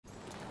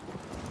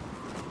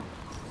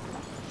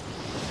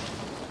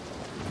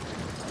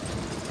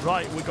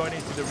Right, we're going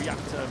into the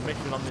reactor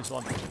mission on this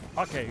one.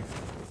 Okay,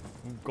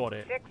 got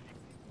it. 6,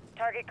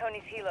 target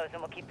Coney's helos and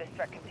we'll keep this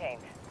threat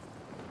contained.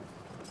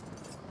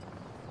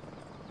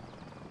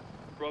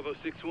 Bravo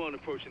 6-1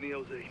 approaching the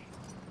LZ.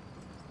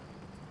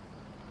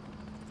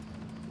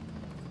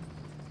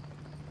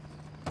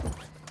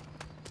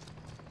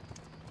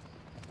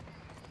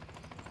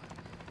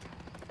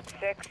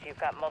 You've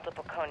got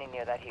multiple Coney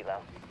near that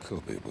helo.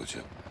 Copy,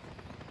 Butcher.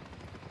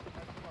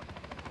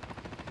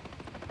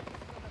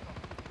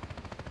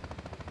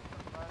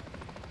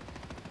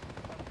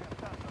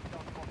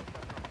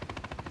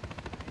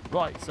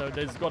 Right, so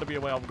there's got to be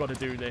a way I've got to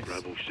do this.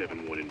 Bravo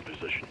 7-1 in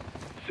position.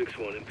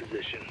 6-1 in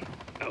position.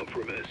 Out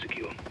perimeter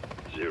secure.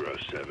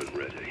 0-7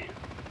 ready.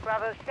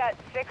 Bravo set.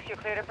 6, you're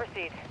clear to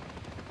proceed.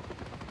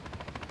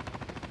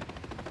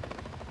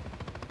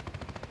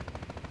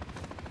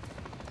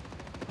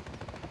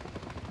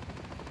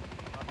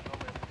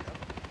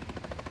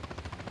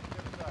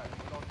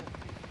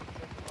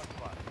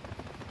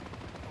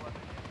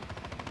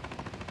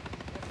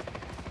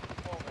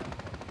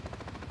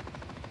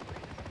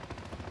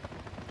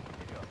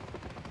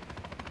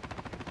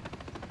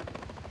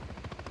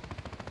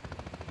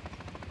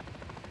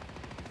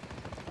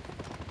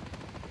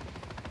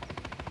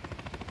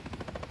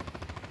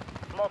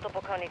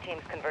 Multiple Coney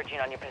teams converging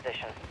on your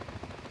position.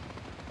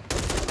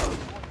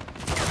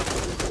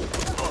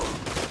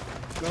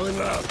 Going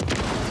loud.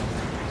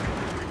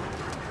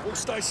 All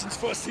stations,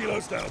 first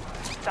helos down.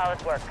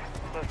 Solid work.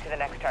 Move to the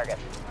next target.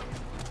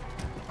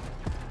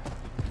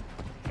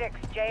 6,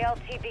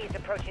 JLTV's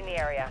approaching the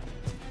area.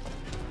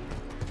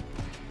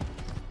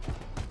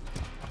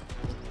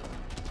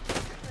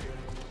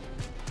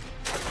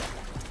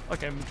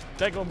 Okay,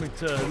 they're going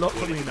to look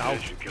for me now.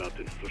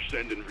 Captain, they're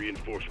sending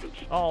reinforcements.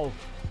 Oh,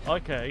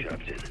 okay.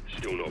 Captain,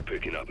 still not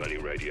picking up any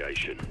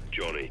radiation.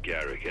 Johnny,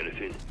 Garrick,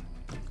 anything?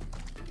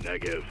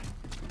 Negative.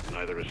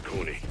 Neither is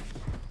Coney.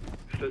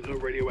 If there's no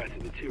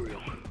radioactive material,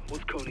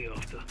 what's Coney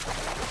after?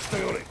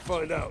 Stay on it,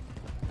 find out.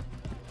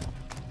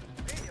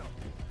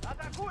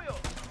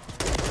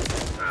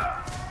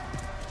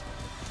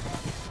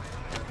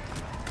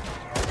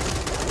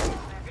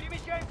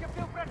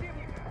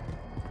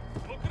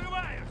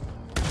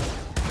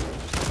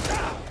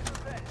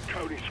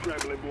 Coney's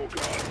scrambling more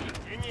guards.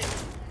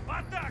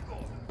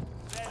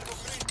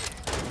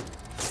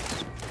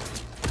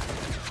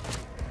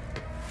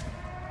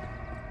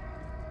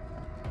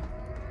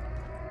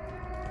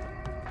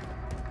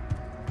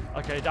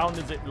 Okay, down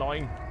the zip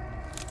line.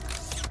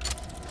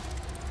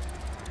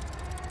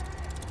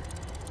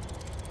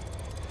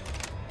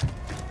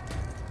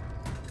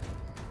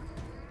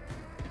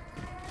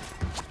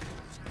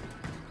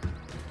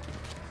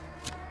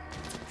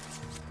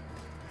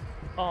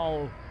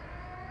 Oh,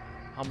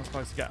 how am I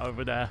supposed to get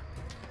over there?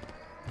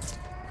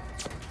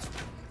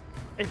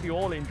 If you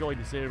all enjoyed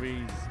the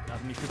series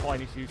and if you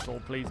find this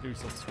useful, please do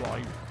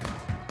subscribe.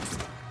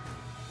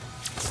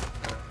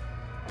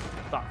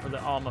 Back for the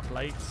armor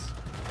plates.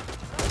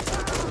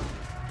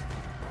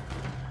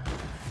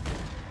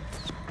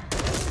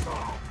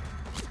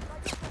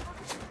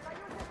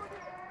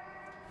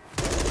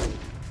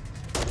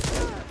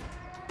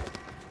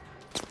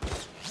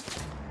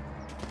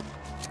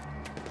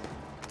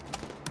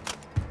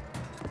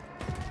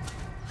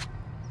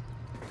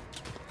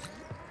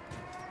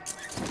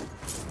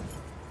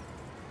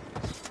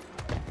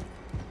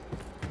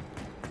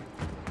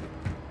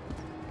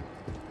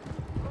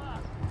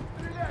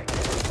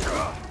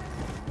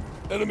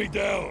 Enemy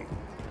down.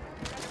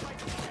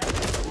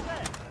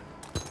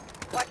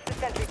 Watch the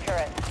sentry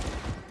turret.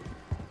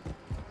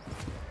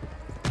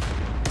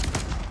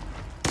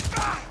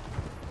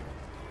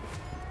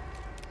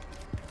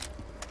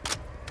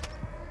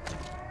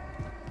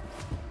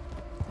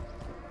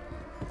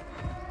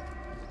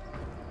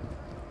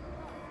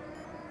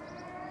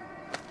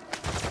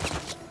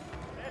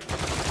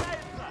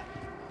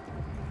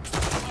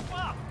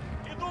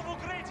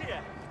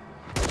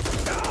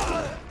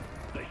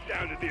 They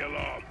sounded the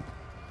alarm.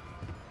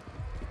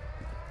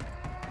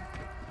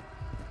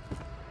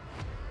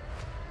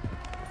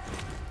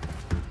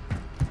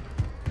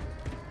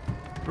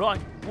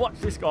 Right, watch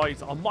this,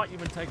 guys. I might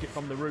even take it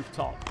from the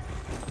rooftop.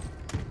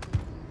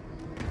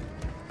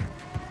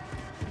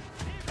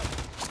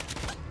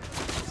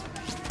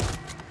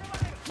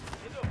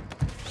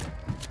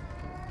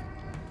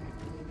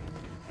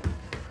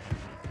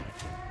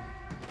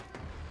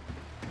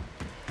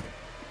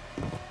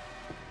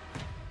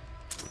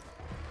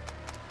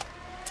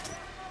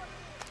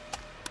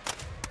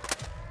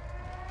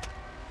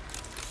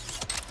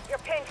 You're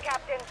pinned,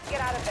 Captain.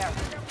 Get out of there.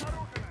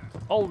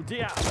 Oh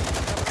dear.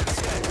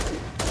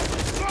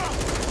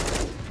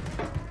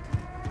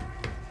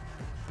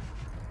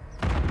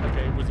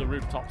 Okay, it was a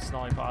rooftop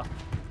sniper.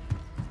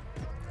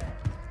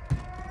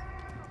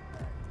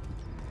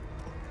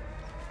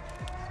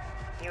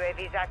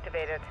 UAV's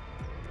activated.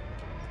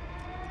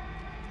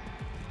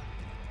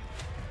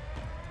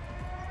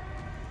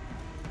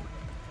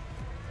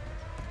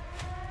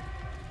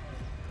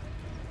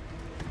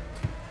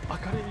 I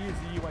couldn't use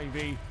the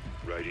UAV.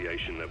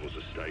 Radiation levels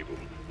are stable.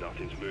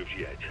 Nothing's moved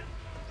yet.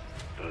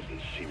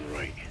 Doesn't seem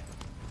right.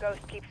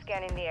 Ghost, keep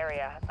scanning the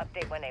area.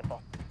 Update when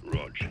able.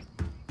 Rog.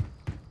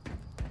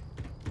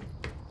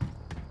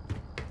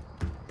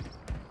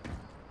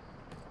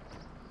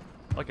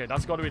 Okay,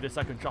 that's got to be the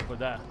second chopper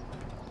there.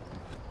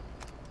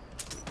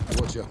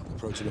 Watch out,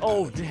 approaching the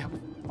Oh, pallet.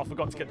 damn. I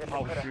forgot to get the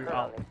power Put a shoot hurt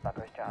out. on this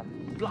fucker's job.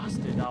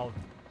 Blasted out.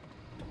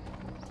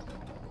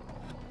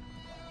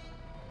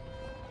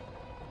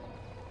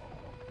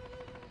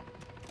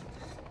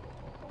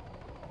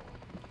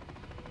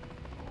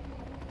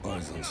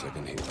 Eyes on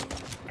second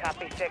helo.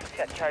 Copy 6.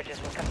 Set charges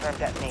and confirm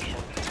detonation.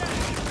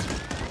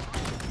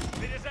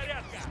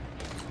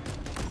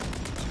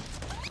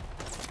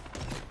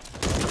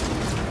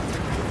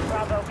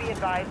 Bravo, be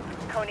advised.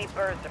 Coney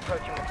birds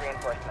approaching with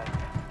reinforcements.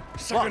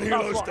 Second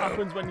That's helo's what down.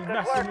 happens when you Good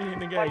mess work. with me in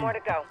the One game. more to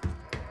go.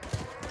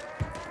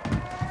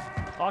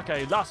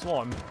 Okay, last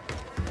one.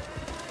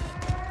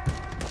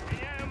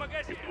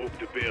 You poked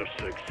the bear,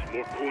 6.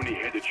 More Coney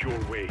headed your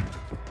way.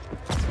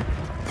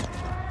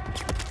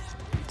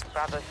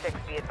 Bravo 6,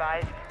 be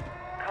advised.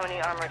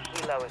 Coney armored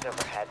helo is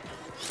overhead.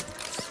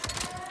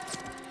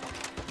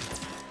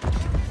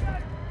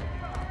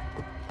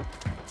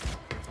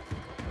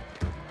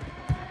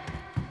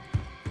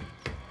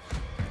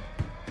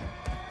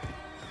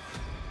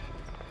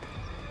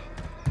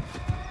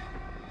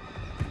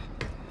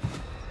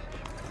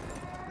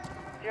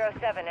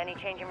 Seven, any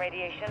change in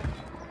radiation?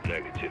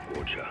 Negative,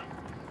 Roger.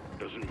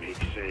 Doesn't make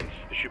sense.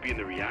 They should be in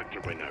the reactor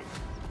by now.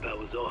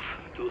 Power's off.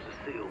 Doors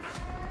are sealed.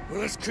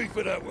 Well, let's keep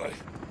it that way.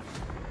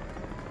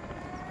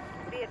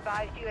 Be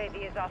advised,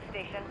 UAV is off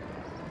station.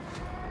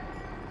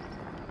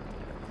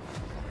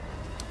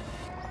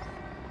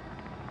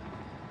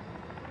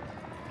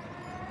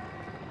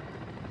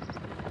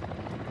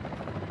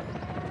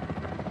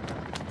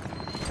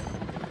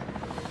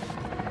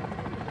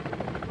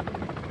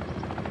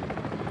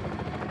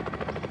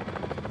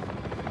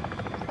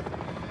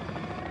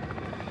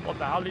 What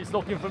the hell? It's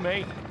looking for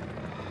me.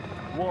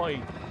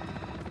 Why?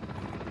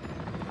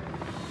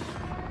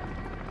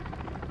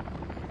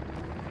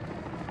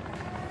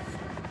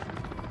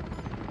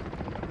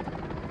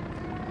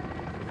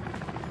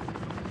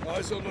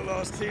 Eyes on the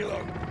last helo.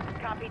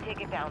 Copy,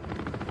 take it down.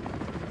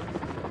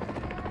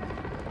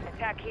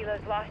 Attack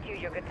helo's lost you.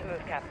 You're good to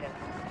move, Captain.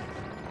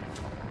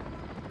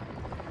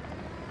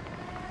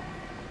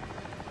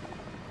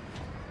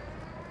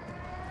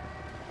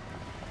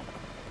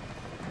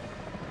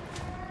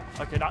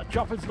 Okay, that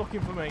chopper's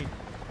looking for me.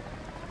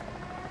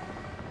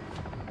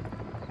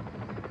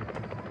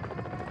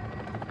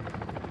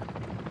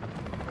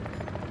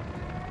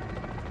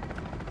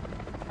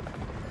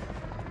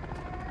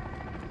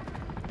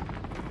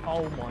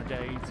 Oh my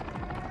days.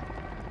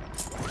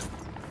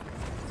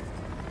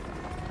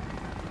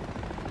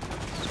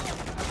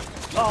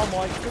 Oh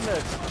my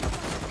goodness.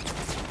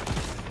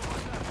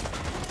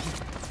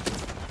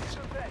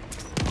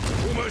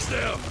 Almost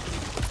there.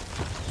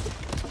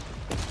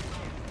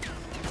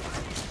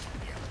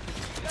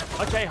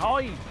 Okay,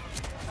 hi.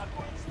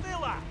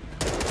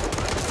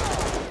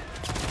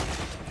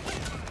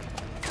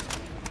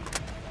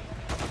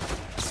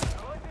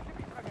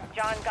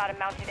 John got a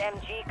mounted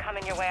MG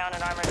coming your way on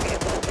an armored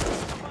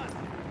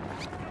vehicle.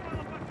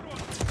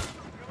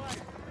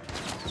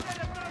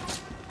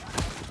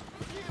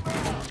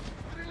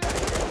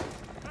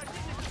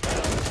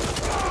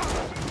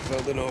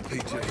 Found an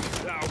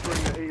RPG. That'll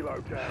bring the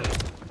helo down.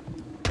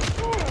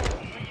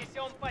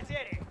 Нанесен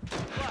потери.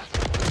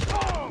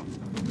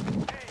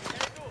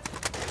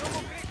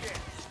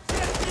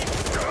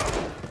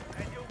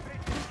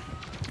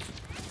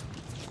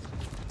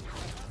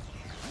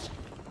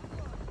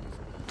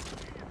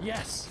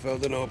 Yes.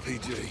 Found an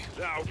RPG.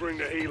 That'll bring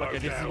the helo Okay,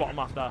 this is down. what I'm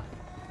after.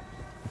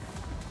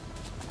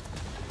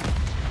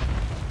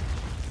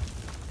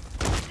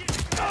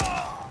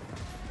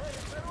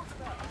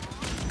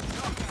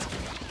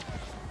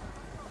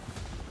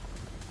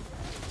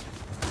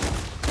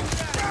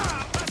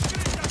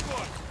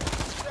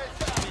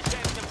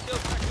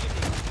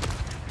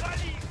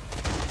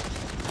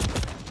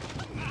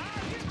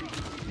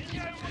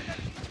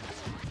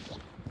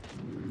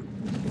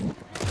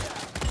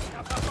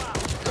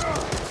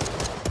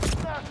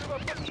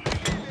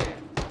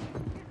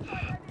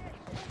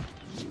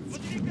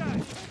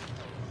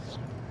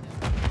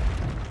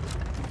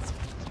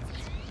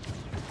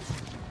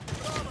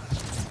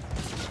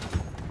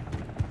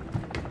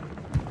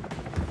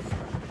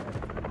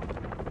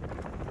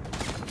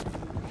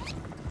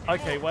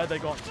 Okay, where they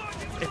gone?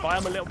 If I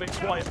am a little bit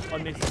quiet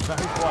on this,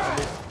 very quiet on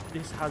this,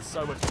 this has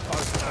so much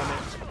focus on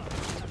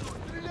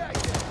it.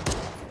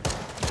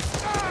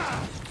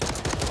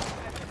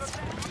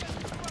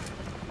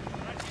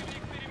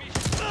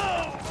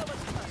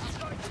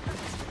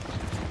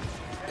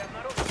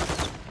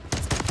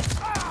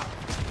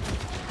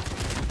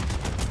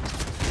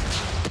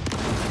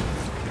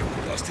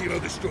 Last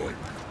helo destroyed.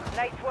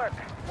 Nice work.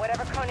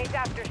 Whatever Coney's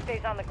after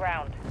stays on the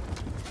ground.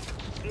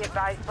 Be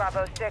advised,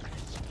 Bravo 6.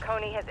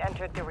 Coney has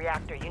entered the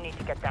reactor. You need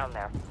to get down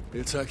there.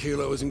 The attack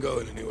helo isn't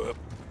going anywhere.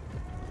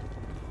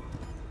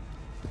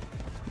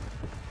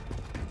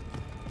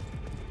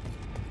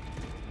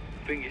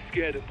 think you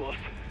scared them, boss?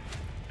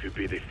 Could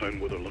be they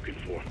found what they're looking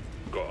for.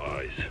 Got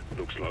eyes.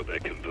 Looks like they're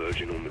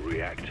converging on the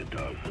reactor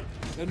dome.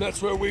 And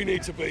that's where we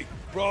need to be.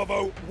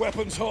 Bravo,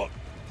 weapons hot.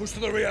 Push to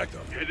the reactor.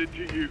 Headed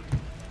to you.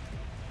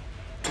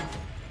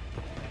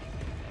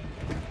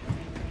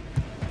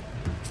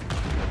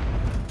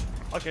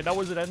 Okay, that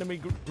was an enemy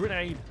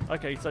grenade.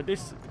 Okay, so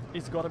this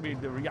is got to be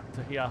the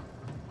reactor here.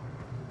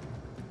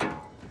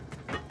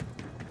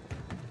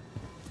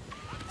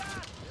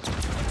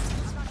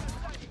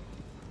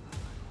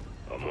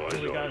 I'm eyes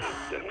Here we go. on.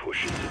 They're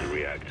pushing to the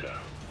reactor.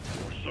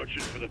 We're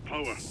searching for the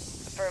power.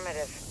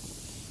 Affirmative.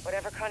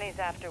 Whatever Connie's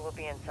after will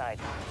be inside.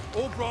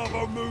 All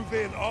Bravo, move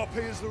in. RP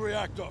is the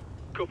reactor.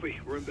 Copy.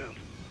 We're inbound.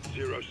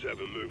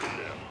 07 moving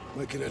now.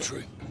 Make an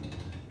entry.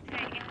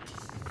 Taken.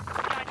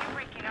 John, you're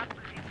breaking up.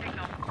 Losing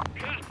signal.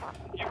 Cap,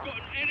 you've got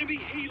an enemy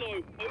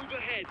helo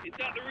overhead. It's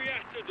at the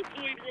reactor.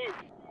 Deployed rope.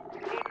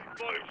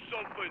 Find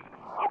something.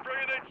 I'm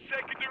bringing in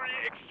secondary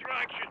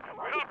extraction.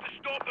 We have to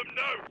stop them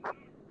now.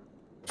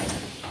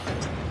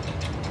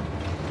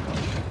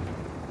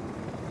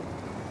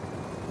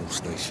 All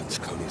stations,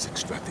 Coney's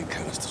extracting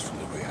canisters from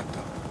the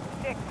reactor.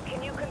 6,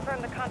 can you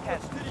confirm the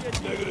contents?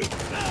 Negative.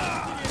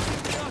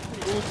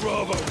 All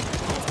Bravo,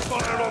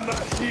 fire on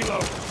that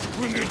helo.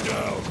 Bring it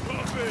down.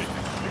 Copy.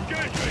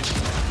 Engaging.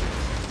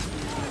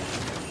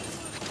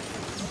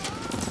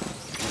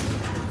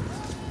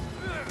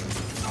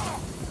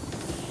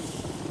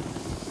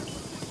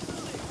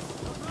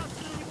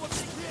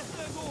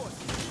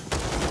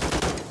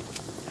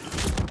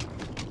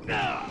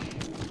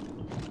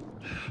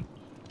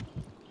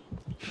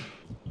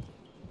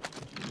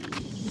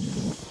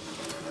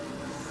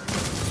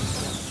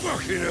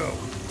 Fucking hell.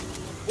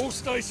 All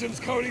stations,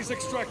 Coney's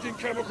extracting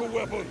chemical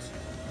weapons.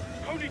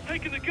 Coney's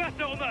taking the gas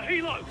out on that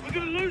helo. We're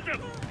gonna lose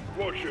him.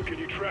 Roger, can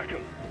you track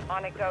him?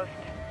 On it, Ghost.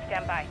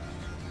 Stand by.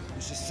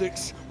 This is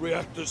 6.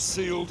 Reactors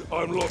sealed.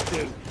 I'm locked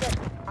in. 6,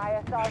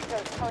 ISR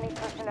shows Coney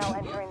personnel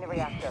entering the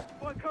reactor.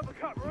 Find cover,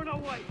 Cap. We're on our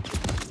way.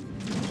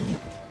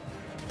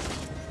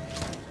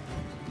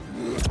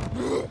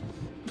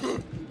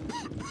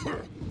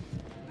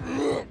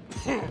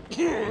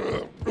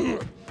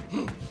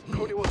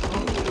 Coney wants to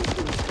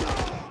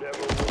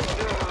never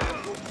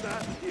what's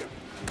that here?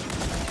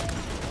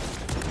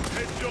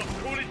 Headshot,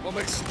 Coney. I'm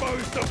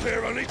exposed up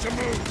here. I need to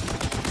move.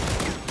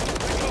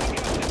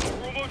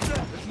 We're almost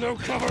there. There's no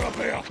cover up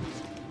here.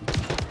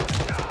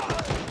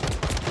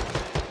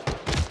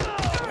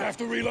 I have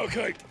to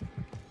relocate.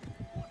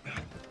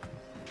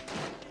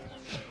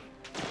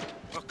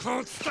 I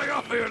can't stay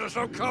up here. There's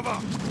no cover.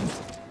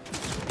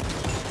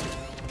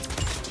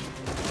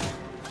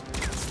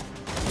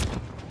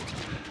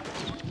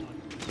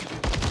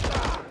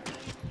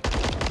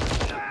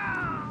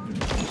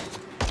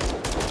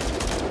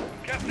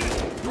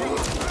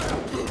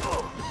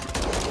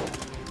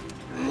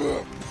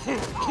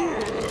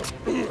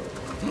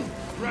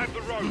 Grab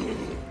the rope.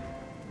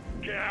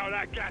 Get out of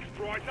that gas,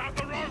 Bryce. Out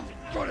the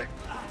rope. Got it.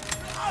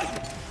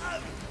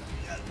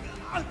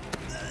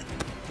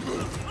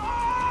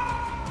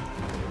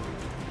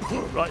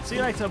 Right, see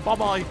you later.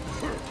 Bye-bye.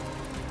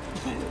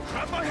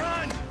 Grab my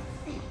hand.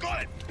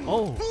 Got it.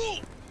 Oh,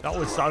 that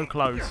was so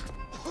close.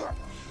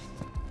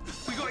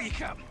 We got you,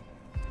 Cap.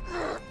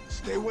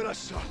 Stay with us,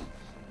 son.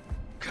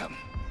 Cap.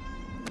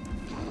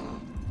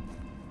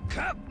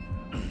 Cap.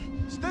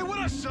 Stay with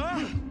us,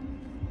 sir.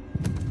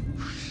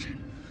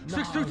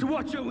 6-2 to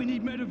watch out. We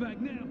need medevac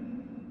now.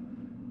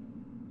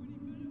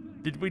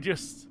 Did we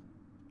just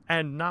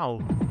end now?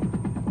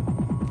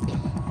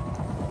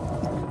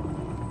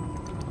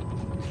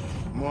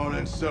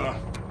 Morning, sir.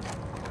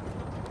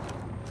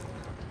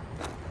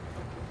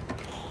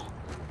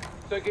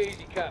 Take it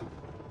easy, Cap.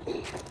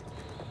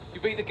 You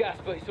beat the gas,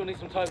 but you still need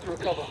some time to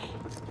recover.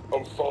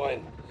 I'm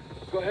fine.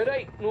 Got a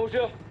headache?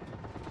 Nausea?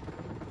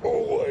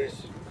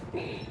 Always.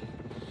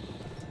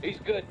 He's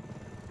good.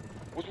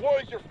 Was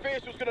worried your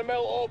face was gonna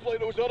melt off like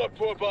those other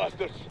poor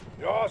bastards.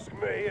 You ask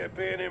me, it'd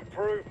be an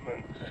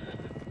improvement.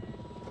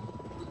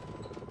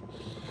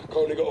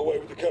 Coney got away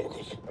with the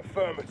chemicals.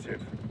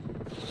 Affirmative.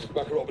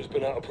 Makarov's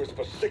been out of prison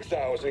for 6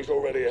 hours and he's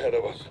already ahead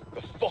of us.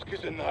 The fuck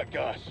is in that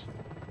gas?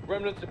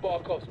 Remnants of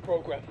Barkov's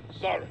program.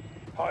 Sorry.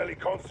 Highly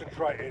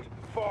concentrated,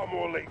 far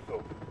more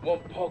lethal. One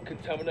pod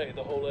contaminated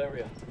the whole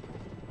area.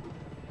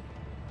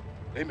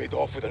 They made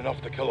off with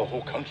enough to kill a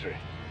whole country.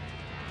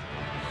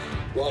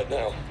 Right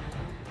now,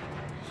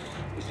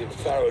 he's in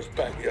Farrow's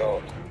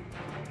backyard.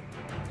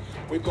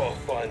 We've got to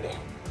find her.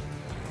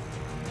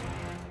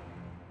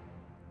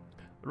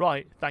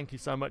 Right, thank you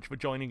so much for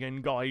joining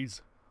in,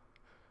 guys.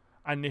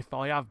 And if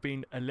I have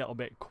been a little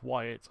bit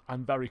quiet,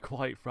 I'm very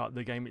quiet throughout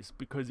the game, it's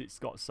because it's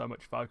got so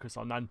much focus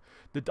on, and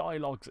the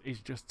dialogues is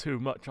just too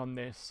much on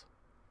this.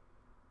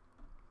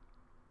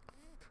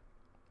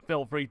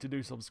 Feel free to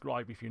do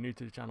subscribe if you're new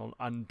to the channel,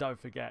 and don't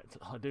forget,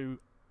 I do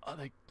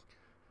other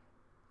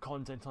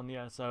content on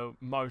here, so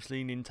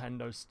mostly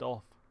Nintendo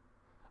stuff,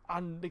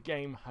 and the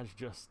game has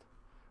just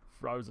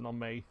frozen on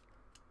me.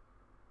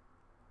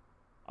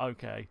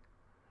 Okay.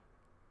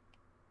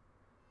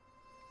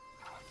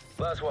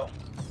 Laswell,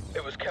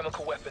 It was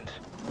chemical weapons.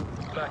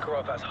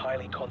 Makarov has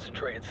highly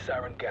concentrated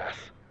sarin gas.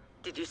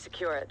 Did you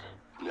secure it?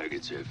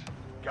 Negative.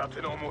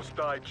 Captain almost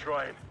died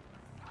trying.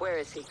 Where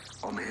is he?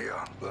 I'm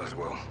here, as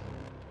well.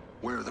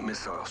 Where are the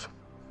missiles?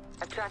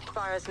 I've tracked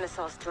Farah's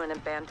missiles to an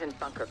abandoned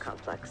bunker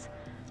complex.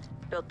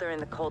 Built during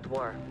the Cold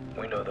War.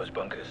 We know those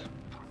bunkers.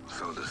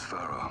 So does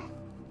Farah.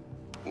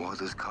 Why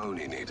does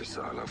Coney need a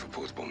silo for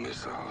portable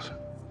missiles?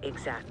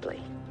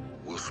 Exactly.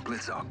 We'll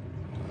split up.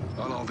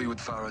 I'll RV with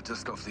Farah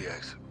just off the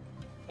X.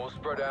 We'll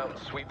spread out and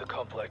sweep the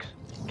complex.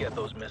 Get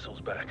those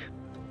missiles back.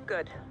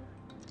 Good.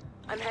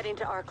 I'm heading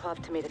to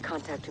Arklov to meet a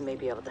contact who may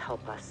be able to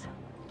help us.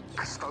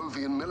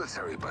 Castovian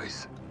military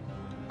base.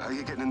 How are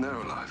you getting in there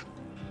alive?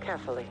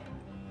 Carefully.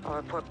 I'll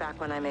report back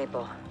when I'm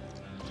able.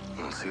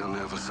 I'll see you on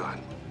the other side.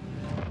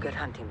 Good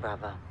hunting,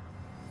 Bravo.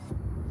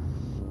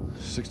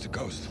 6 to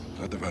Ghost.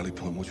 At the rally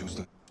point, what's your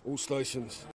state? All stations.